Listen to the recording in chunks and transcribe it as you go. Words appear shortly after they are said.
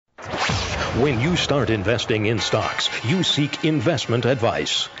When you start investing in stocks, you seek investment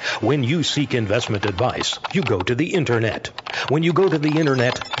advice. When you seek investment advice, you go to the internet. When you go to the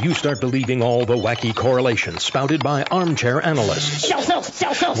internet, you start believing all the wacky correlations spouted by armchair analysts.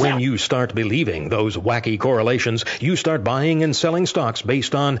 When you start believing those wacky correlations, you start buying and selling stocks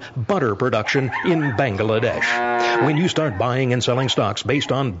based on butter production in Bangladesh. When you start buying and selling stocks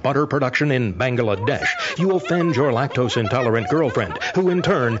based on butter production in Bangladesh, you offend your lactose-intolerant girlfriend, who in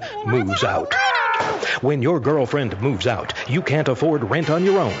turn moves out. When your girlfriend moves out, you can't afford rent on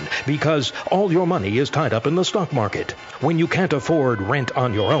your own because all your money is tied up in the stock market. When you can't afford rent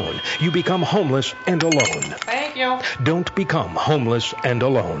on your own, you become homeless and alone. Thank you. Don't become homeless and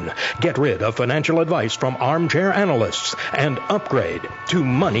alone. Get rid of financial advice from armchair analysts and upgrade to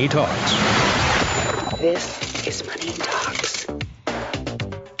Money Talks. This is Money Talks.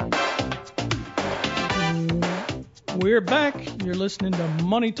 We're back. You're listening to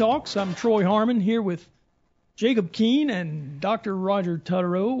Money Talks. I'm Troy Harmon here with Jacob Keene and Dr. Roger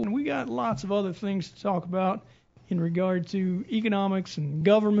Tutterow. And we got lots of other things to talk about in regard to economics and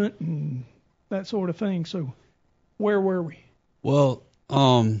government and that sort of thing. So where were we? Well,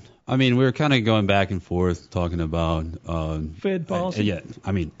 I mean, we were kind of going back and forth talking about Fed policy. Yeah,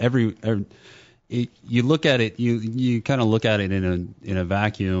 I mean, you look at it, you kind of look at it in a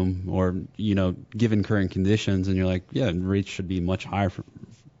vacuum, or given current conditions, and you're like, yeah, rates should be much higher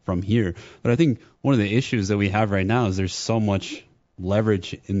from here. But I think one of the issues that we have right now is there's so much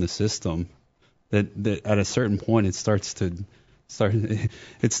leverage in the system that at a certain point it starts to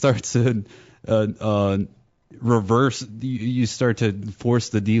reverse. You start to force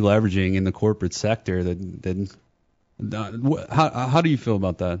the deleveraging in the corporate sector. How do you feel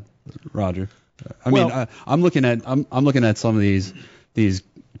about that, Roger? I mean, I'm looking at some of these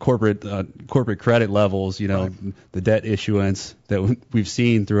corporate credit levels. Right. The debt issuance that we've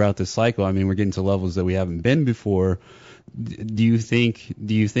seen throughout this cycle. I mean, we're getting to levels that we haven't been before. Do you think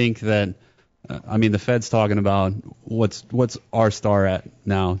that? I mean, the Fed's talking about what's our star at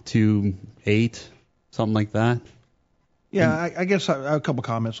now, 2.8, something like that. Yeah, I guess a couple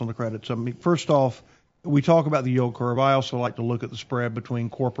comments on the credits. I mean, first off, we talk about the yield curve. I also like to look at the spread between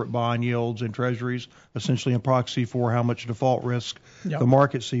corporate bond yields and treasuries, essentially a proxy for how much default risk the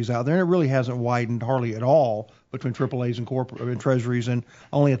market sees out there. And it really hasn't widened hardly at all between AAAs and corporate and treasuries, and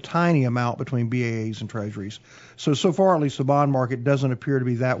only a tiny amount between BAAs and treasuries. So far, at least the bond market doesn't appear to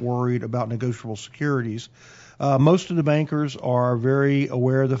be that worried about negotiable securities. Most of the bankers are very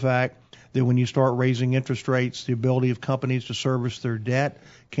aware of the fact that when you start raising interest rates, the ability of companies to service their debt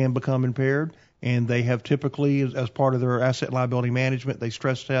can become impaired. And they have typically, as part of their asset liability management, they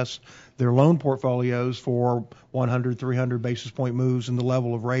stress test their loan portfolios for 100, 300 basis point moves in the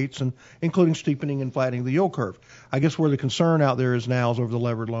level of rates, and including steepening and flattening the yield curve. I guess where the concern out there is now is over the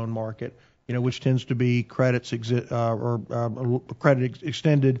levered loan market, which tends to be credit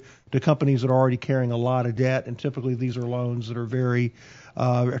extended to companies that are already carrying a lot of debt, and typically these are loans that are very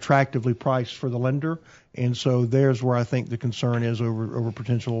attractively priced for the lender. And so there's where I think the concern is over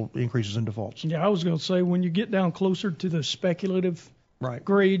potential increases in defaults. Yeah, I was going to say, when you get down closer to the speculative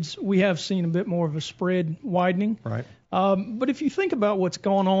grades, we have seen a bit more of a spread widening. Right. But if you think about what's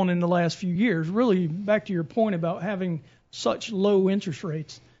gone on in the last few years, really back to your point about having such low interest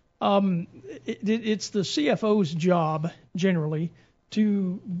rates, it's the CFO's job generally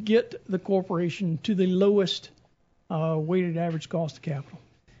to get the corporation to the lowest weighted average cost of capital.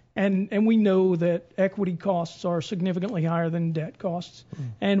 And we know that equity costs are significantly higher than debt costs.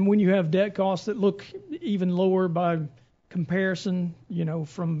 And when you have debt costs that look even lower by comparison,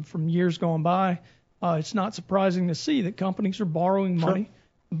 from years gone by, it's not surprising to see that companies are borrowing money,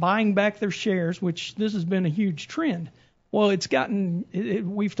 buying back their shares, which this has been a huge trend. Well, it's gotten,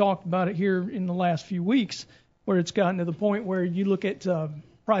 we've talked about it here in the last few weeks, where it's gotten to the point where you look at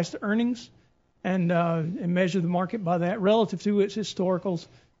price to earnings and measure the market by that relative to its historicals.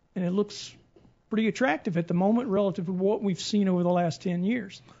 And it looks pretty attractive at the moment relative to what we've seen over the last 10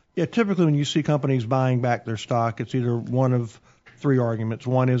 years. Yeah, typically when you see companies buying back their stock, it's either one of three arguments.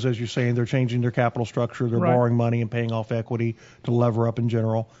 One is, as you're saying, they're changing their capital structure, they're borrowing money and paying off equity to lever up in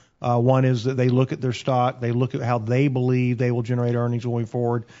general. One is that they look at their stock, they look at how they believe they will generate earnings going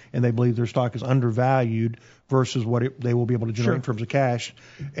forward, and they believe their stock is undervalued versus what they will be able to generate in terms of cash.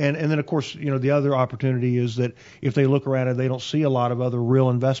 And then, of course, the other opportunity is that if they look around and they don't see a lot of other real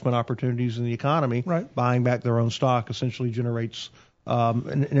investment opportunities in the economy, buying back their own stock essentially generates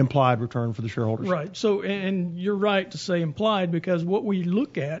an implied return for the shareholders. Right. So, and you're right to say implied, because what we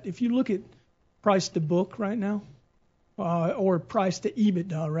look at, if you look at price to book right now, or price to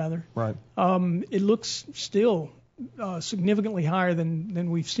EBITDA rather, it looks still significantly higher than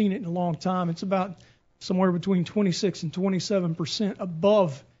we've seen it in a long time. It's about somewhere between 26 and 27%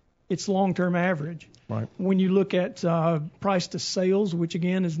 above its long-term average. Right. When you look at price to sales, which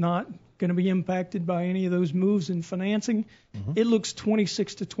again is not going to be impacted by any of those moves in financing, it looks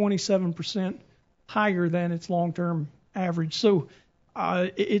 26 to 27% higher than its long-term average. So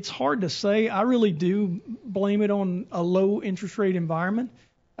it's hard to say. I really do blame it on a low interest rate environment,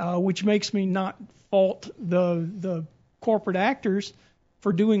 which makes me not fault the corporate actors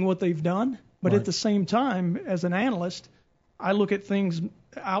for doing what they've done. But at the same time, as an analyst, I look at things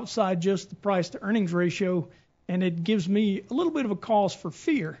outside just the price to earnings ratio, and it gives me a little bit of a cause for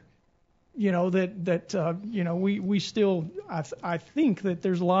fear. You know, we still, I think that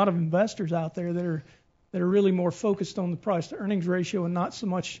there's a lot of investors out there that are really more focused on the price to earnings ratio and not so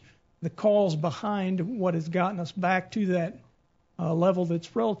much the cause behind what has gotten us back to that level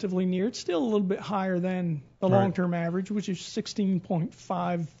that's relatively near. It's still a little bit higher than the long-term average, which is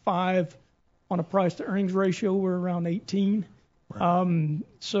 16.55 on a price to earnings ratio. We're around 18.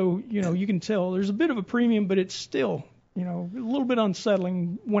 So, you can tell there's a bit of a premium, but it's still, a little bit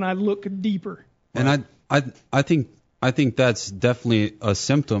unsettling when I look deeper. And I think that's definitely a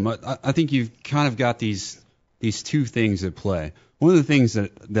symptom. I think you've kind of got these two things at play. One of the things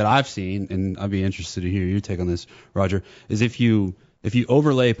that I've seen, and I'd be interested to hear your take on this, Roger, is if you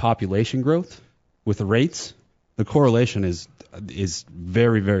overlay population growth with the rates, the correlation is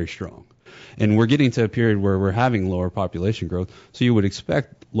very, very strong. And we're getting to a period where we're having lower population growth, so you would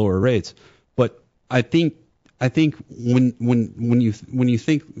expect lower rates. But I think when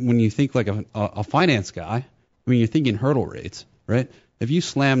you think like a finance guy, I mean, you're thinking hurdle rates, right? If you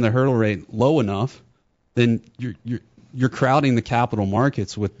slam the hurdle rate low enough, then you're crowding the capital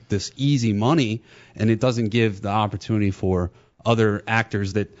markets with this easy money, and it doesn't give the opportunity for other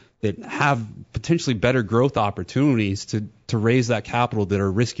actors that have potentially better growth opportunities to raise that capital that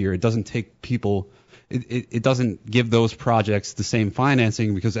are riskier. It doesn't take people. It doesn't give those projects the same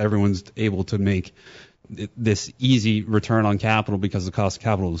financing because everyone's able to make this easy return on capital because the cost of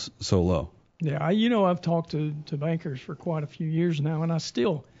capital is so low. Yeah, I've talked to bankers for quite a few years now, and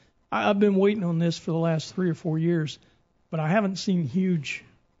I've been waiting on this for the last 3 or 4 years, but I haven't seen huge,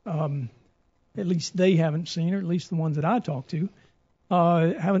 at least they haven't seen, or at least the ones that I talk to,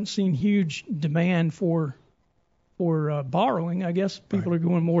 haven't seen huge demand for borrowing. I guess people are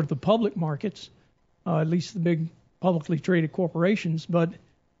going more to the public markets, at least the big publicly traded corporations, but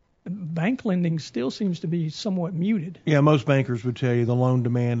bank lending still seems to be somewhat muted. Yeah, most bankers would tell you the loan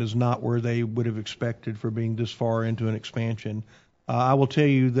demand is not where they would have expected for being this far into an expansion. I will tell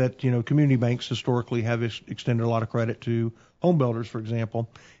you that community banks historically have extended a lot of credit to home builders, for example,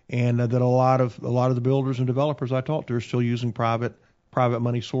 and that a lot of the builders and developers I talk to are still using private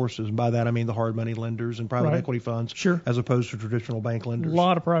money sources. And by that I mean the hard money lenders and private equity funds, as opposed to traditional bank lenders. A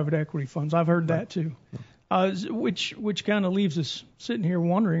lot of private equity funds. I've heard that too. Which kind of leaves us sitting here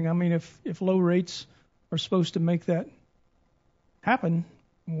wondering. I mean, if low rates are supposed to make that happen,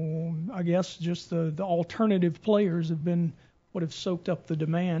 well, I guess just the alternative players have been what have soaked up the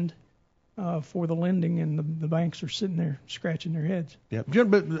demand for the lending, and the banks are sitting there scratching their heads. Yeah,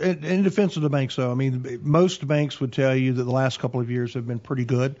 but in defense of the banks, though, I mean, most banks would tell you that the last couple of years have been pretty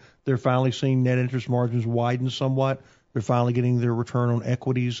good. They're finally seeing net interest margins widen somewhat. They're finally getting their return on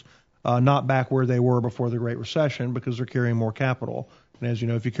equities. Not back where they were before the Great Recession because they're carrying more capital. And as you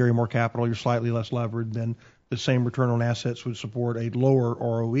know, if you carry more capital, you're slightly less levered than the same return on assets would support a lower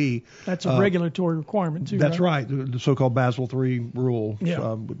ROE. That's a regulatory requirement, too. That's right, the so-called Basel III rule.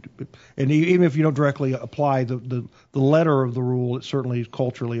 Yeah. And even if you don't directly apply the letter of the rule, it certainly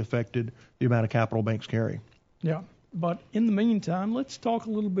culturally affected the amount of capital banks carry. Yeah. But in the meantime, let's talk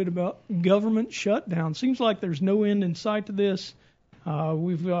a little bit about government shutdown. Seems like there's no end in sight to this.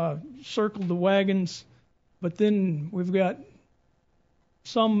 We've circled the wagons, but then we've got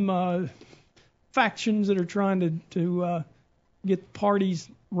some factions that are trying to get parties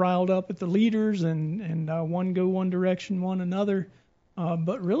riled up at the leaders and one go one direction, one another.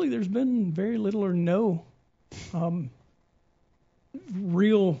 But really, there's been very little or no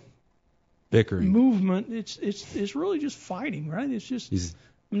real bickering movement. It's really just fighting, right? It's just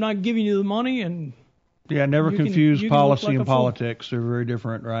I'm not giving you the money and. Yeah, never confuse policy and politics. They're very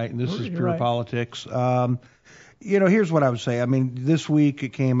different, right? And this is pure politics. Here's what I would say. I mean, this week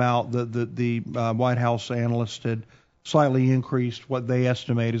it came out that the White House analysts had slightly increased what they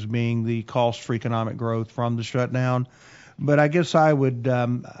estimate as being the cost for economic growth from the shutdown. But I guess I would,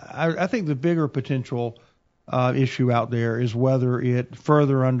 I think the bigger potential issue out there is whether it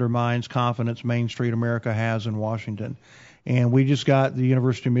further undermines confidence Main Street America has in Washington. And we just got the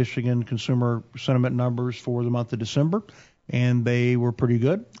University of Michigan consumer sentiment numbers for the month of December, and they were pretty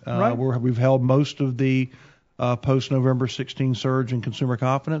good. Right. We've held most of the post-November 16 surge in consumer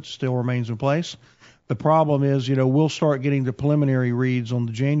confidence, still remains in place. The problem is, we'll start getting the preliminary reads on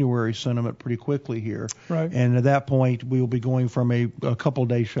the January sentiment pretty quickly here. Right. And at that point, we will be going from a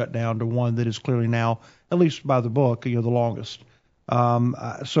couple-day shutdown to one that is clearly now, at least by the book, the longest.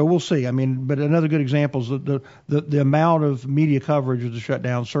 So we'll see. But another good example is the amount of media coverage of the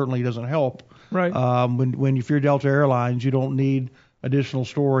shutdown certainly doesn't help. Right. If you're Delta Airlines, you don't need additional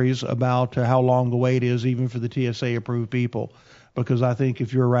stories about how long the wait is, even for the TSA-approved people. Because I think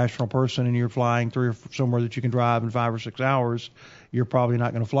if you're a rational person and you're flying somewhere that you can drive in 5 or 6 hours, you're probably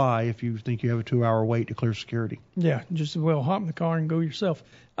not going to fly if you think you have a 2-hour wait to clear security. Yeah, just as well hop in the car and go yourself.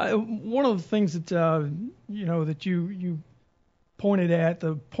 One of the things that that you pointed at,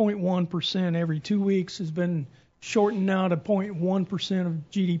 the 0.1% every 2 weeks has been shortened now to 0.1% of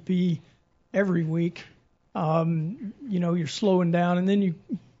GDP every week. You're slowing down, and then you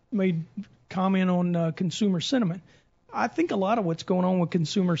made comment on consumer sentiment. I think a lot of what's going on with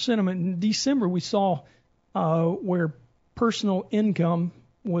consumer sentiment in December, we saw where personal income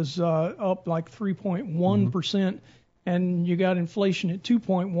was up like 3.1%, and you got inflation at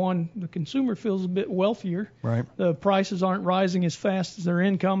 2.1. The consumer feels a bit wealthier. Right. The prices aren't rising as fast as their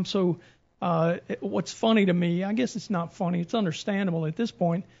income. So what's funny to me, I guess it's not funny, it's understandable at this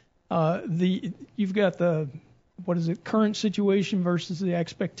point. You've got the current situation versus the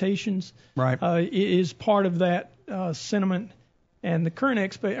expectations. Right. Is part of that sentiment, and the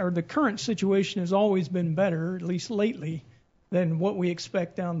current situation has always been better, at least lately, than what we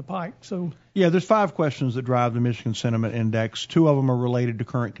expect down the pike. So yeah, there's 5 questions that drive the Michigan Sentiment Index. 2 of them are related to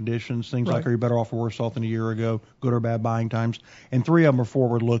current conditions, things like are you better off or worse off than a year ago, good or bad buying times, and 3 of them are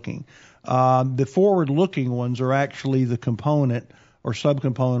forward-looking. The forward-looking ones are actually the component or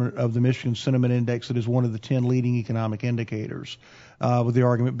subcomponent of the Michigan Sentiment Index that is one of the 10 leading economic indicators, with the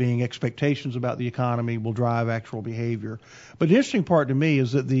argument being expectations about the economy will drive actual behavior. But the interesting part to me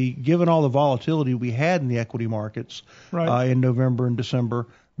is that given all the volatility we had in the equity markets in November and December,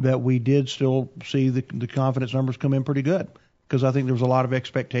 that we did still see the confidence numbers come in pretty good. Because I think there was a lot of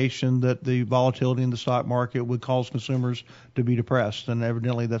expectation that the volatility in the stock market would cause consumers to be depressed, and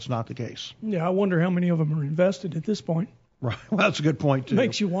evidently that's not the case. Yeah, I wonder how many of them are invested at this point. Right. Well, that's a good point too.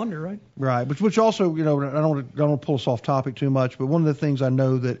 Makes you wonder, right? Right. Which also, I don't want to pull us off topic too much, but one of the things I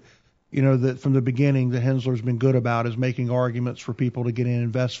know that, that from the beginning that Hensler's been good about is making arguments for people to get in and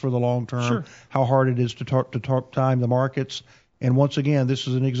invest for the long term. Sure. How hard it is to time the markets. And once again, this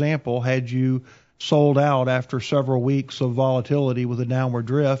is an example. Had you sold out after several weeks of volatility with a downward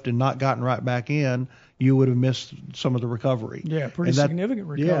drift and not gotten right back in, you would have missed some of the recovery. Yeah, pretty significant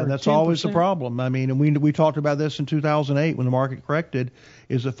recovery. Yeah, that's 10%. Always the problem. And we talked about this in 2008 when the market corrected,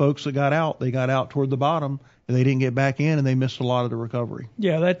 is that folks that got out, they got out toward the bottom, and they didn't get back in, and they missed a lot of the recovery.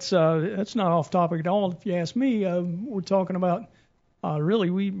 Yeah, that's not off topic at all. If you ask me, we're talking about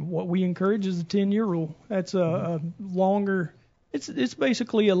what we encourage is the 10-year rule. That's a longer. It's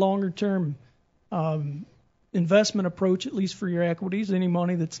basically a longer term investment approach, at least for your equities. Any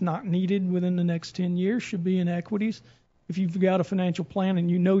money that's not needed within the next 10 years should be in equities. If you've got a financial plan and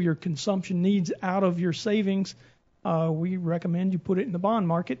you know your consumption needs out of your savings, we recommend you put it in the bond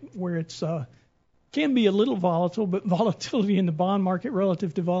market, where it's can be a little volatile, but volatility in the bond market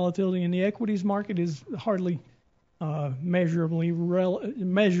relative to volatility in the equities market is hardly measurable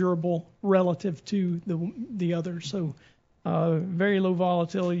relative to the others. So very low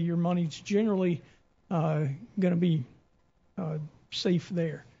volatility, your money's generally going to be safe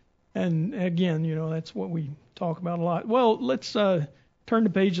there. And again, that's what we talk about a lot. Well, let's turn the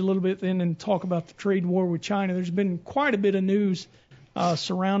page a little bit then and talk about the trade war with China. There's been quite a bit of news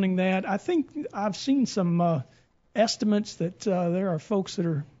surrounding that. I think I've seen some estimates that there are folks that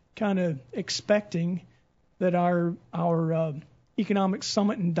are kind of expecting that our economic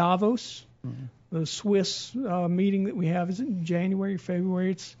summit in Davos, the Swiss meeting that we have, is it in January,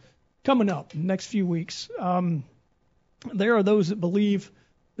 February? It's coming up in the next few weeks. There are those that believe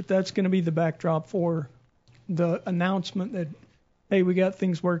that that's going to be the backdrop for the announcement that, hey, we got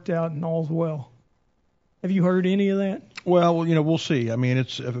things worked out and all's well. Have you heard any of that? Well, we'll see.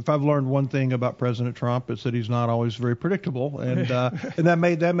 If I've learned one thing about President Trump, it's that he's not always very predictable, and and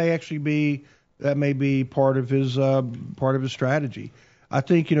that may actually be part of his strategy. I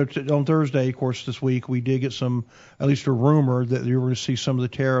think, on Thursday, of course, this week, we did get at least a rumor that you were going to see some of the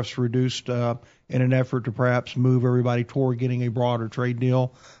tariffs reduced in an effort to perhaps move everybody toward getting a broader trade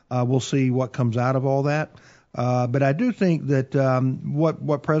deal. We'll see what comes out of all that. But I do think that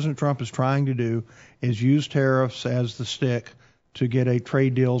what President Trump is trying to do is use tariffs as the stick to get a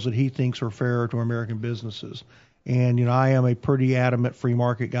trade deals that he thinks are fairer to American businesses. And, I am a pretty adamant free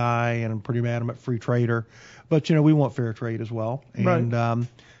market guy and I'm a pretty adamant free trader. But, we want fair trade as well. And, right.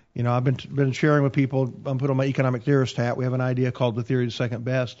 I've been sharing with people, I'm putting on my economic theorist hat. We have an idea called the theory of the second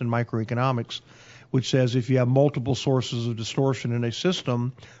best in microeconomics, which says if you have multiple sources of distortion in a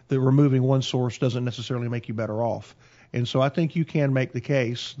system, that removing one source doesn't necessarily make you better off. And so I think you can make the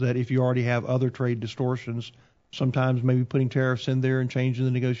case that if you already have other trade distortions, sometimes maybe putting tariffs in there and changing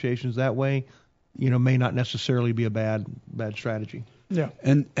the negotiations that way, may not necessarily be a bad strategy. Yeah.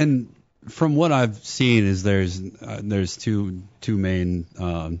 And from what I've seen is there's two main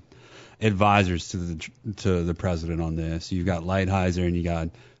advisors to the president on this. You've got Lighthizer and you got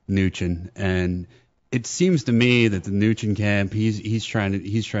Mnuchin, and it seems to me that the Mnuchin camp he's trying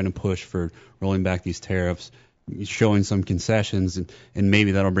to push for rolling back these tariffs, showing some concessions, and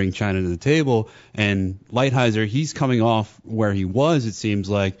maybe that'll bring China to the table. And Lighthizer, he's coming off where he was, it seems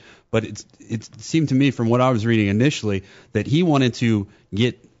like, but it seemed to me from what I was reading initially that he wanted to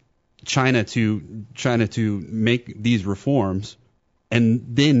get China to make these reforms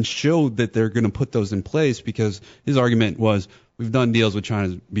and then show that they're going to put those in place, because his argument was, we've done deals with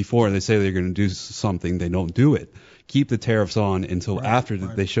China before. They say they're going to do something. They don't do it. Keep the tariffs on until after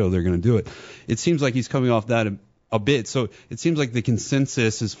they show they're going to do it. It seems like he's coming off that a bit. So it seems like the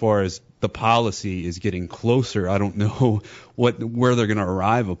consensus as far as the policy is getting closer. I don't know where they're going to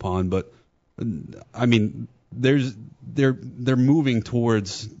arrive upon, but I mean, they're moving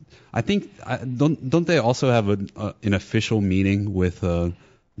towards. I think don't they also have an official meeting with the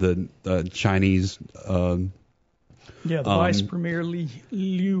Chinese? The Vice Premier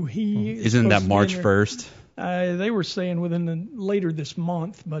Liu He. Isn't that March 1st? They were saying later this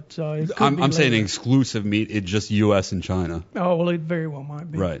month, but it could I'm be saying later. exclusive meet. It's just U.S. and China. Oh, well, it very well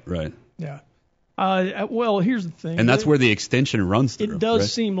might be. Right. Yeah. Well, here's the thing. And that's where the extension runs through. It does right?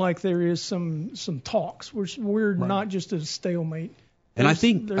 seem like there is some talks. We're not just at a stalemate. And I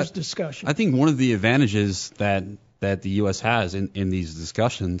think there's discussion. I think one of the advantages that the U.S. has in these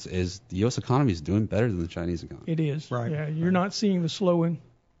discussions is the U.S. economy is doing better than the Chinese economy. It is. Right. Yeah, you're not seeing the slowing.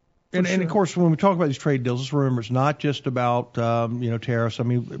 And of course, when we talk about these trade deals, let's remember it's not just about tariffs. I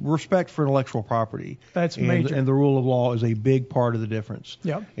mean, respect for intellectual property. That's major. And the rule of law is a big part of the difference.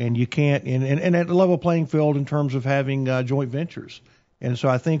 Yep. And you can't and at a level playing field in terms of having joint ventures. And so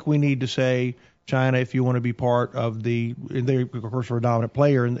I think we need to say, China, if you want to be part of they of course are a dominant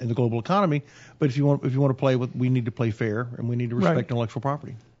player in the global economy, but if you want to play we need to play fair and we need to respect intellectual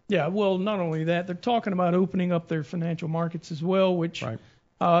property. Yeah. Well, not only that, they're talking about opening up their financial markets as well, which. Right.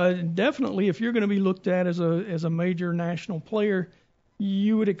 Definitely, if you're going to be looked at as a major national player,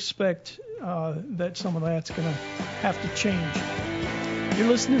 you would expect that some of that's going to have to change. You're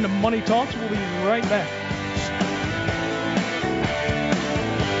listening to Money Talks. We'll be right back.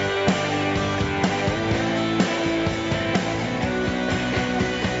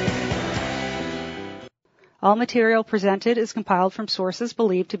 All material presented is compiled from sources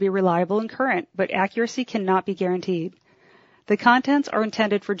believed to be reliable and current, but accuracy cannot be guaranteed. The contents are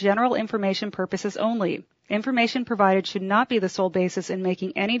intended for general information purposes only. Information provided should not be the sole basis in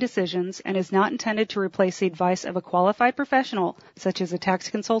making any decisions and is not intended to replace the advice of a qualified professional, such as a tax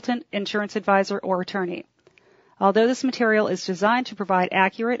consultant, insurance advisor, or attorney. Although this material is designed to provide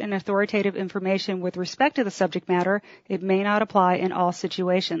accurate and authoritative information with respect to the subject matter, it may not apply in all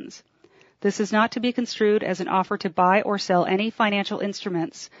situations. This is not to be construed as an offer to buy or sell any financial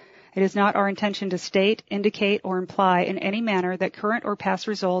instruments. It is not our intention to state, indicate, or imply in any manner that current or past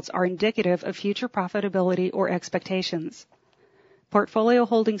results are indicative of future profitability or expectations. Portfolio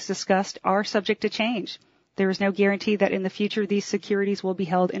holdings discussed are subject to change. There is no guarantee that in the future these securities will be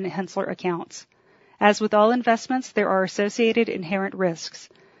held in Henssler accounts. As with all investments, there are associated inherent risks.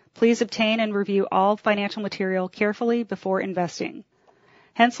 Please obtain and review all financial material carefully before investing.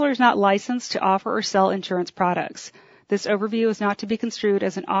 Henssler is not licensed to offer or sell insurance products. This overview is not to be construed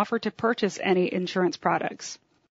as an offer to purchase any insurance products.